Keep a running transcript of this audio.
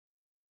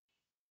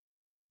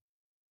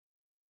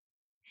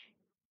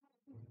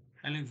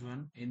Hello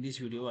everyone, in this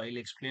video I'll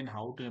explain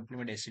how to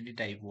implement SCD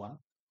Type1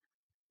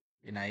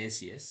 in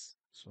IICS.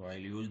 So I'll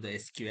use the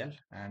SQL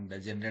and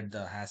generate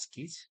the hash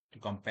keys to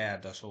compare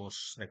the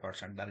source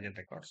records and target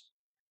records.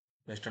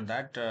 Based on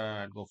that,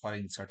 I'll go for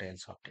insert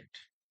else update.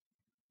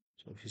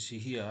 So if you see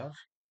here,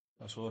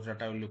 the source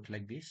data will look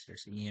like this.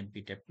 It's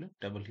EMP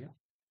table here.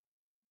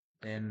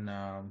 Then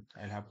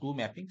I'll have two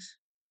mappings.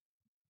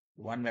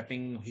 One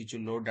mapping which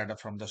will load data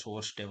from the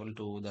source table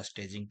to the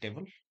staging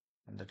table,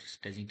 and that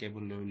staging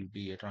table will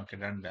be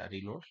truncated and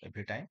reload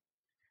every time.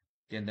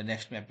 Then the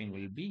next mapping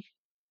will be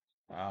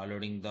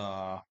loading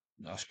the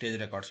stage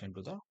records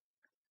into the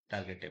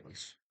target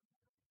tables.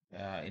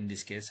 In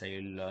this case, I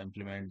will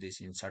implement this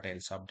insert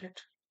else update,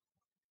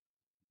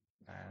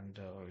 and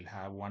we'll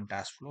have one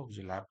task flow which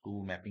will have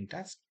two mapping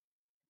tasks.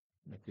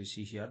 If you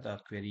see here, the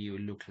query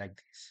will look like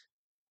this.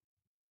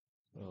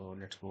 So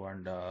let's go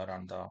and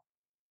run the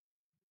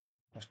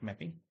first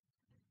mapping.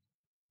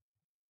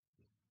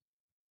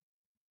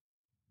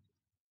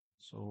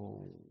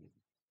 So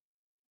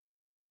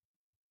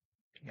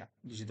yeah,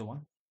 this is the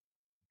one.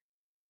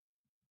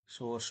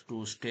 Source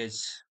to stage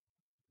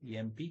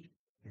EMP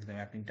is the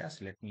mapping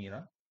task. Let me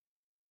run.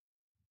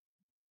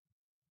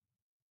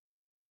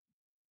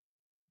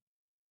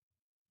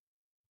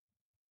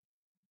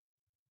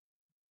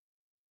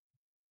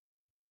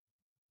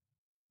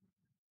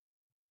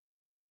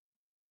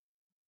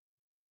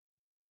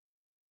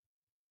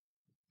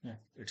 Yeah,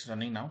 it's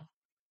running now.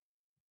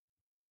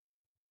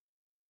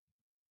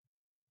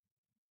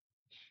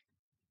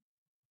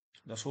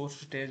 The source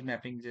to stage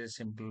mapping is a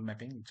simple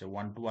mapping. It's a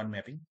one-to-one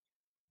mapping.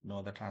 No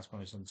other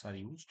transformations are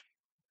used.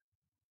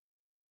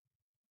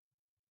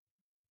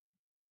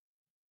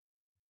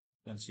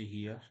 You can see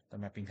here the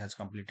mapping has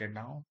completed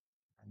now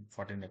and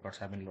 14 records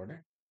have been loaded.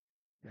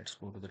 Let's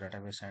go to the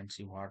database and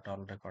see what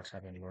all records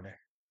have been loaded.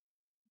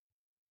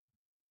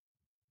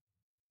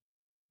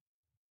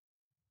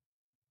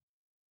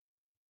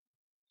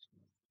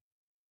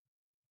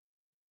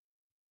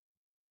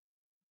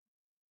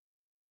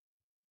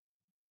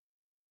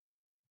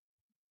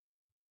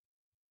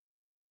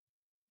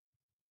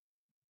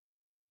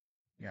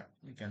 Yeah,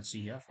 you can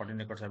see here 14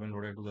 records have been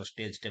loaded to the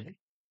stage table.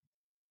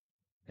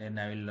 Then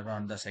I will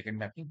run the second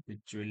mapping,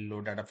 which will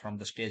load data from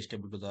the stage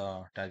table to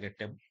the target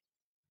table.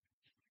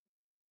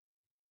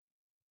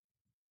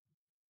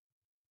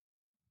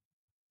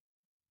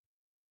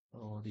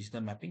 So this is the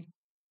mapping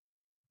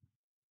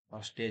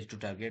for stage to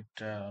target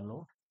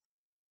load.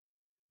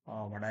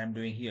 What I am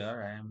doing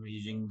here, I am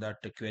using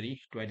that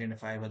query to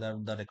identify whether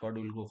the record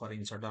will go for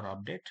insert or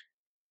update.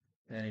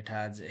 Then it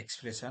has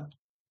expression,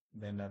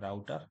 then a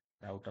router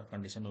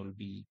condition will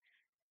be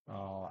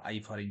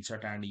I for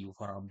insert and U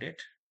for update.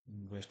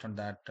 Based on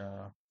that,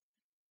 the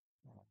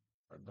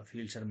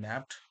fields are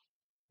mapped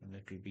and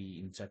it will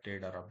be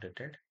inserted or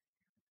updated.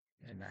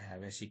 And I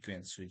have a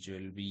sequence which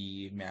will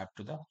be mapped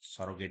to the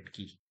surrogate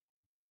key.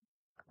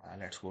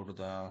 Let's go to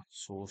the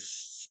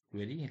source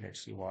query.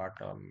 Let's see what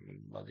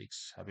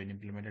logics have been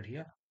implemented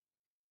here.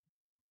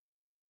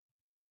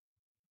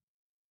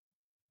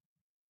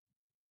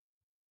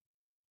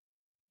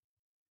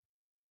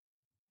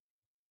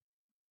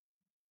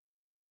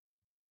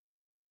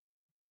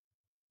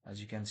 As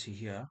you can see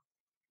here,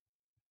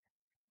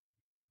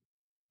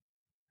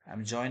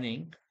 I'm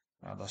joining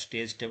the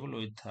stage table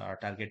with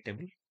target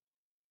table.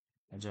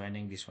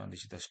 Joining this one,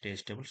 this is the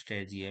stage table,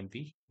 stage EMP,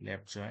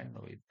 left join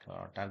with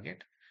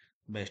target.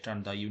 Based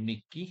on the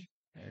unique key,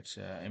 it's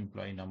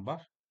employee number.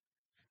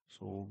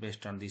 So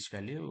based on this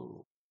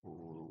value,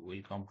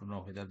 we'll come to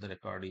know whether the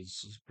record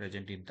is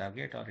present in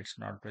target or it's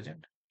not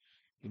present.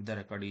 If the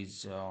record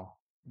is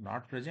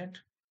not present,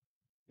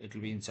 it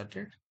will be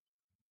inserted.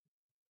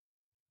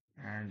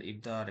 And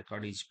if the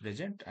record is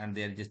present and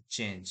there is a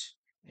change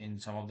in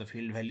some of the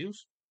field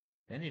values,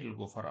 then it will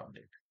go for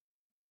update.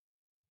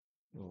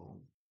 So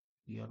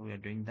here we are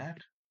doing that.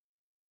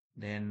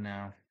 Then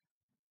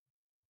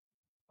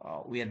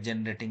we are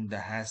generating the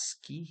hash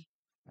key.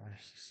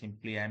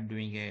 Simply I'm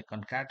doing a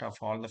concat of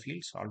all the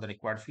fields, all the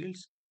required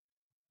fields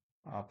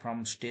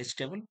from stage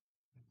table,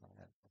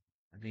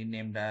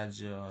 renamed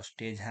as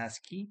stage hash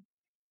key.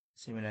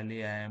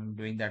 Similarly, I am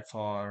doing that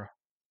for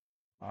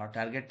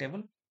target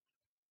table,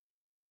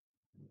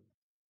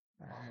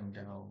 and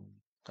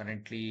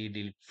currently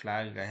the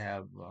flag I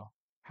have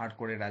hard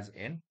coded as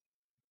n.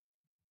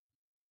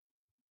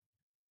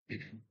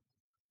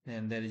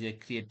 Then there is a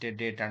created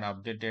date and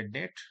updated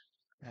date.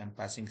 I am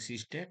passing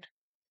sysdate.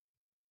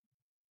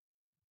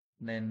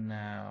 Then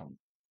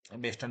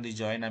based on the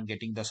join, I'm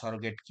getting the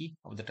surrogate key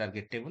of the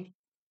target table.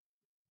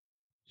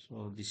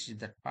 So this is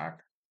that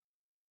part.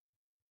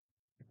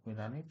 Let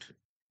me run it.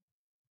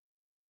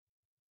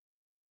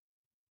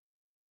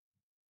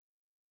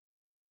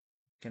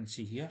 You can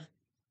see here.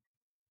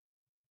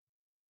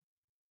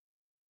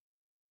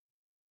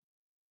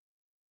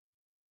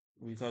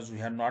 Because we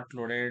have not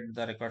loaded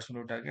the records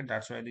into target,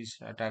 that's why this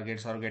target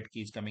surrogate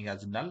key is coming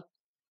as null.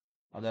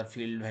 Other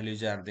field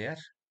values are there,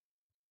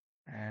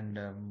 and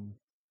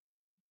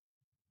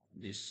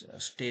this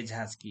stage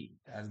has key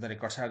as the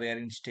records are there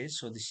in stage.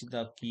 So this is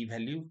the key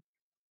value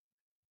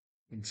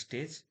in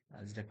stage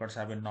as records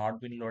have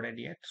not been loaded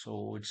yet,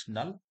 so it's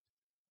null.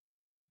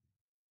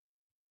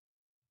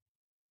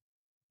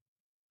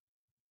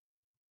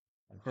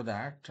 After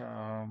that,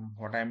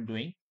 what I'm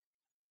doing,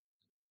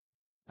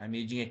 I'm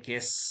using a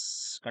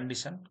case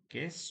condition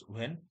case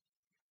when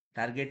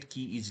target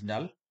key is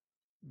null,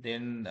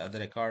 then the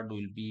record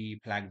will be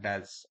flagged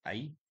as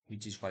I,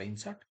 which is for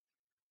insert.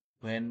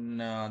 When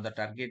the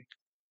target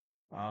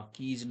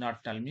key is not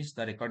null, means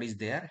the record is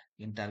there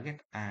in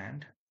target,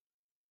 and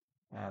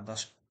the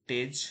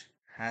stage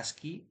hash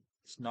key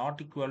is not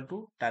equal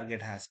to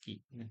target hash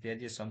key. If there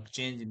is some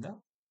change in the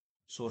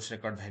source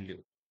record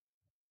value,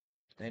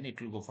 then it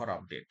will go for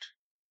update.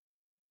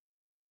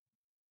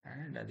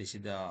 And this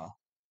is the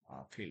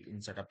field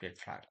insert update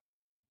flag.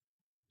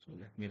 So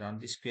let me run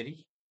this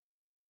query.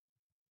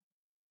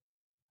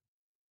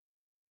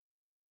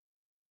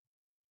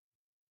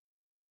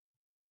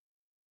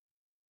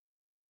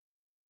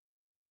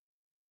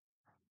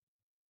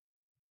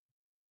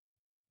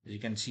 You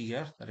can see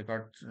here the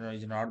record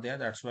is not there.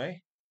 That's why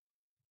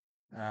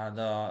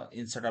the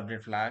insert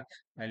update flag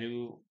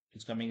value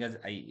is coming as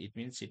I. It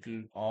means it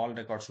will all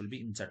records will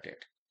be inserted.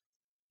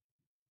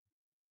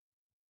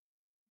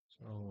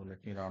 So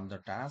let me run the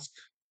task.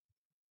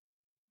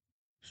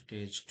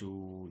 Stage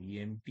 2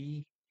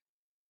 EMP.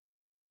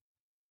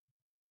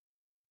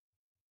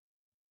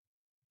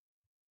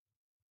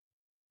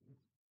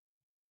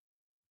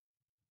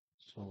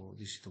 So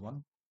this is the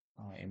one.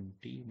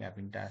 Empty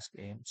mapping task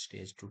aim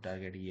stage 2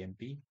 target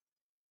EMP.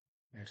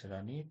 Let's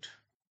run it.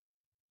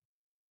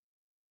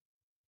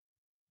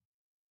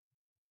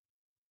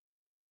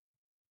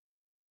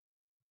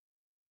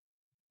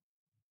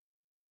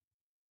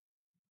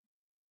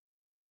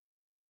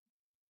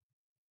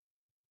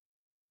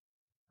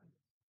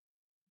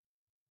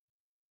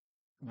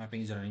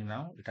 Mapping is running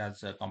now. It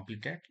has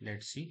completed.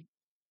 Let's see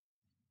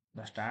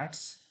the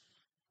stats.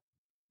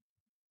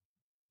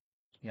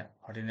 Yeah,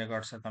 14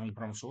 records are coming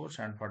from source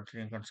and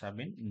 14 records have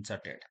been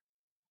inserted.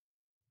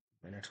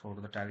 Well, let's go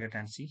to the target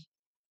and see.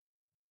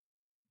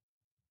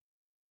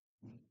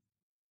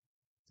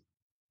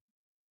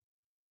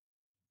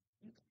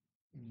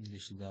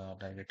 This is the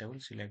target table.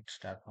 Select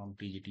start from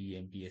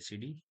tgt.EMPNO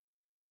SCD.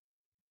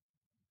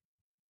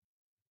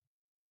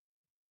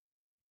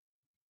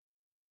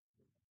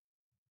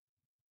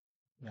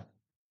 Yeah,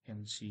 you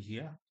can see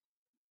here.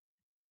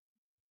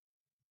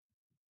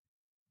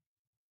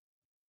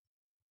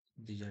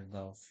 These are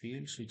the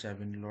fields which have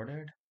been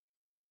loaded.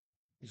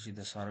 This is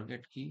the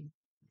surrogate key.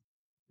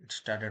 It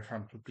started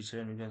from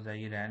 57 because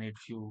I ran it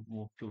few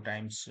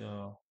times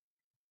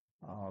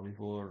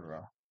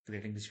before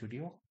creating this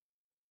video.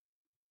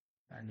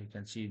 And you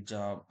can see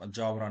job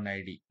run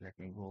ID. Let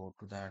me go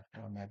to that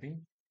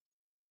mapping.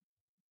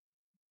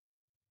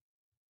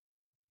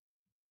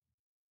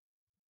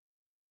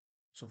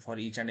 So for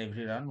each and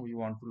every run, we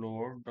want to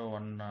load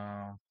one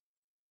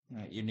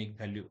unique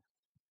value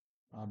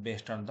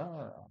based on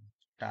the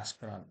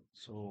task run.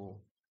 So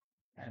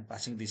I'm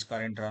passing this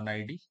current run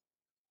ID.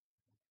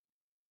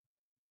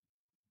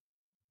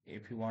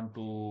 If you want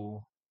to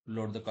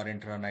load the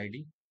current run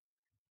ID,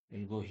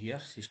 you'll go here,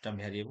 system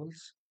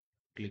variables,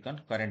 click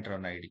on current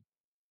run ID.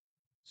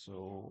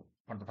 So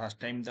for the first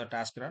time the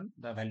task run,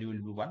 the value will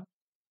be 1.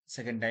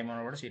 Second time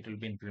onwards, it will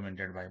be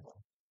incremented by 1.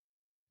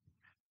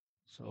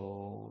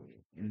 So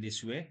in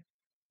this way,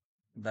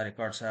 the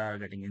records are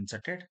getting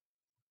inserted.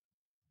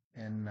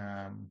 And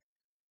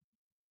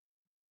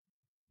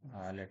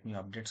let me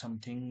update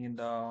something in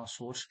the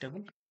source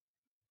table.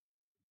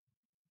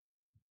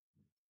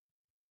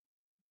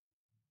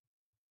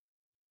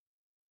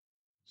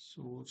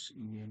 Source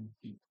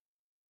EMP.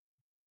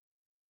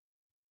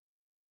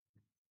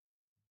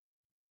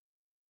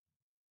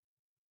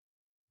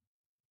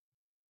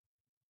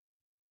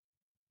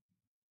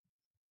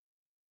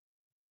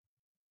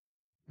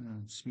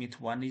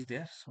 Smith 1 is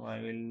there, so I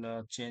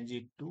will change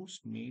it to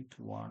Smith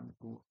 1,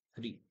 2,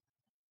 3.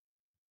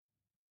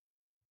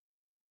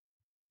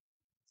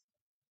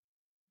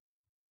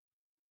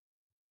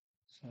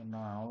 So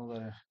now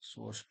the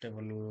source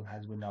table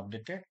has been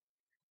updated,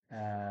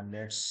 and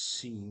let's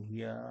see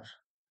here.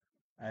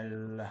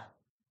 I'll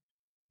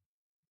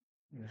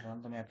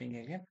run the mapping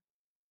again.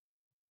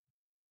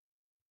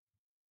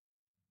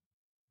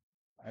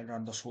 I'll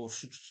run the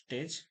source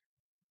stage.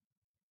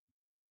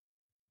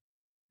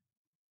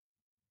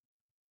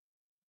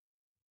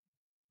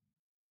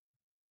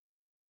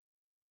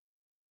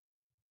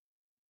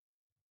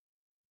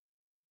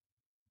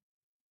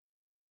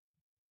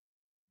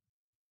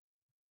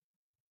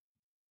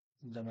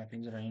 The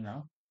mapping is running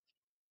now.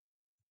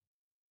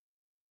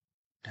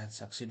 It has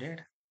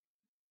succeeded.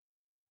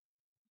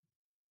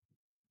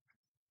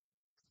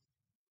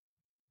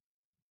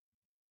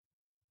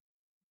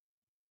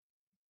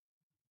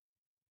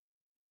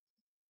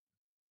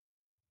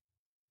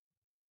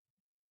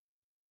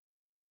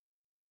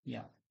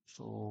 Yeah.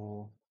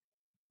 So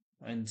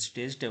in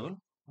stage table,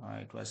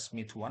 it was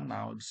Smith 1.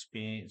 Now it's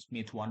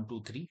Smith 1,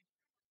 2, 3.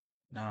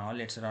 Now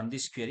let's run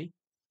this query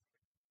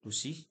to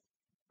see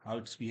how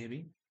it's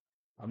behaving.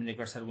 How many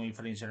records are going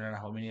for insert and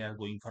how many are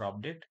going for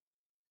update.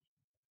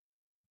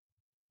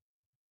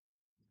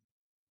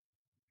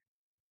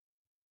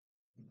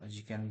 As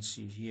you can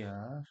see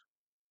here,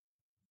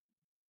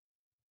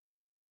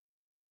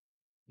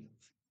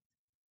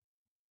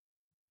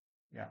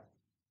 yeah,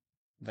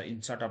 the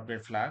insert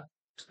update flag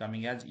is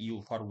coming as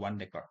U for one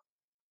record.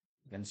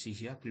 You can see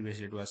here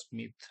previously it was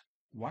Smith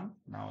 1,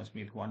 now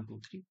Smith 1, 2,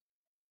 3.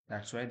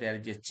 That's why there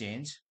is a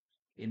change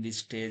in the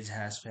stage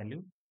hash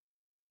value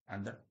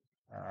and the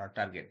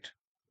target.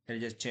 There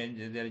is a change,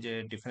 there is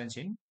a difference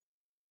in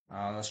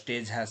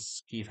stage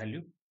hash key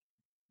value.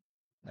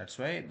 That's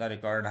why the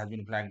record has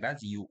been flagged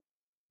as U,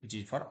 which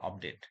is for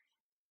update.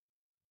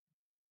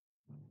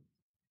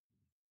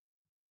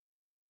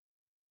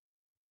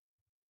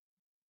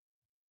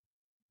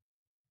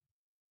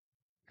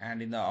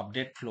 And in the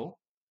update flow,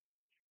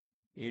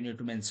 you need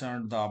to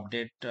mention the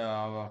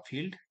update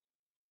field.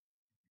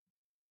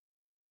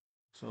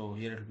 So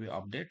here it will be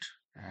update,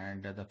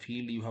 and the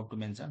field you have to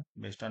mention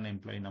based on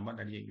employee number,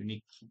 that is a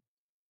unique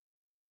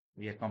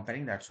we are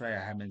comparing. That's why I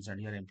have mentioned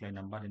here employee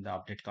number in the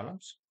update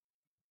columns.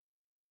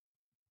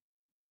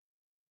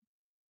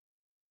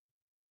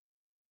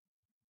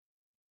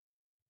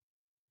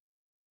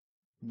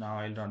 Now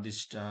I'll run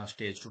this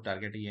stage to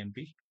target EMP.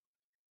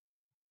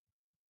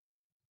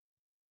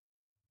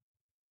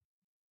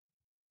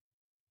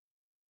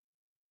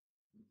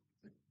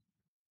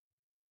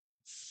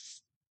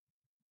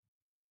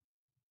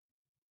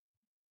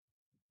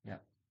 Yeah,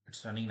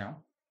 it's running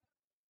now.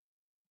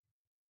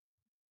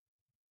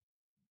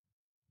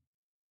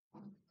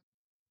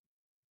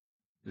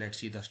 Let's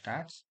see the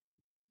stats.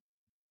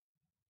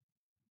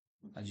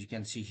 As you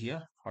can see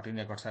here, 14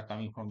 records are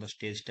coming from the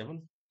stage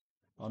table.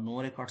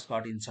 No records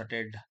got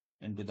inserted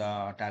into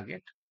the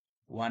target.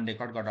 One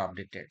record got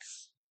updated.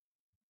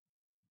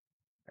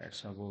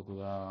 Let's now go to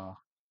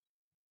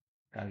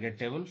the target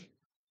table.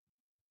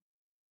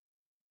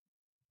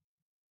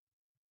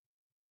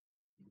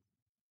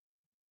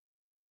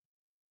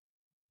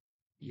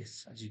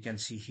 Yes, as you can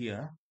see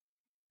here,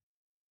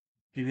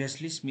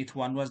 previously Smith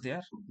 1 was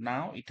there.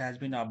 Now it has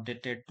been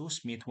updated to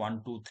Smith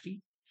 1, 2,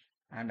 3.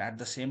 And at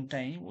the same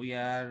time, we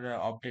are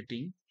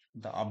updating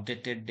the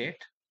updated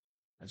date.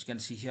 As you can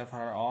see here,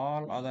 for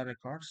all other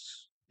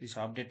records, this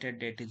updated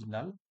date is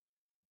null.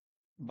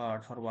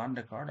 But for one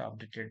record,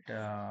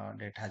 updated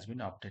date has been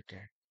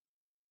updated.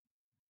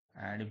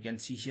 And you can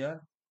see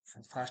here,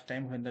 first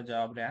time when the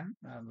job ran,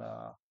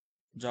 the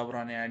job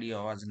run ID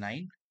was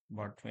 9.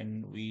 But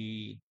when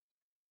we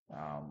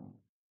um,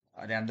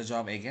 ran the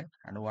job again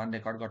and one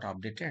record got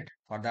updated,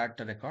 for that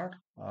record,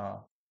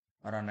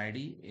 run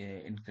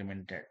ID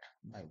incremented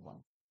by 1.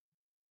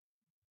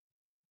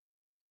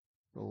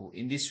 So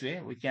in this way,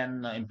 we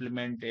can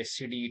implement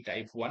SCD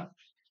type 1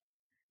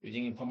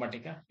 using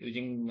Informatica,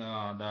 using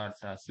that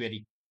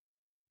query,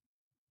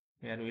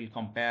 where we'll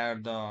compare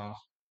the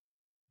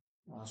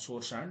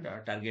source and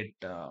target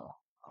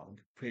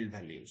field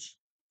values.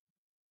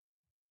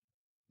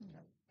 Yeah.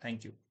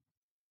 Thank you.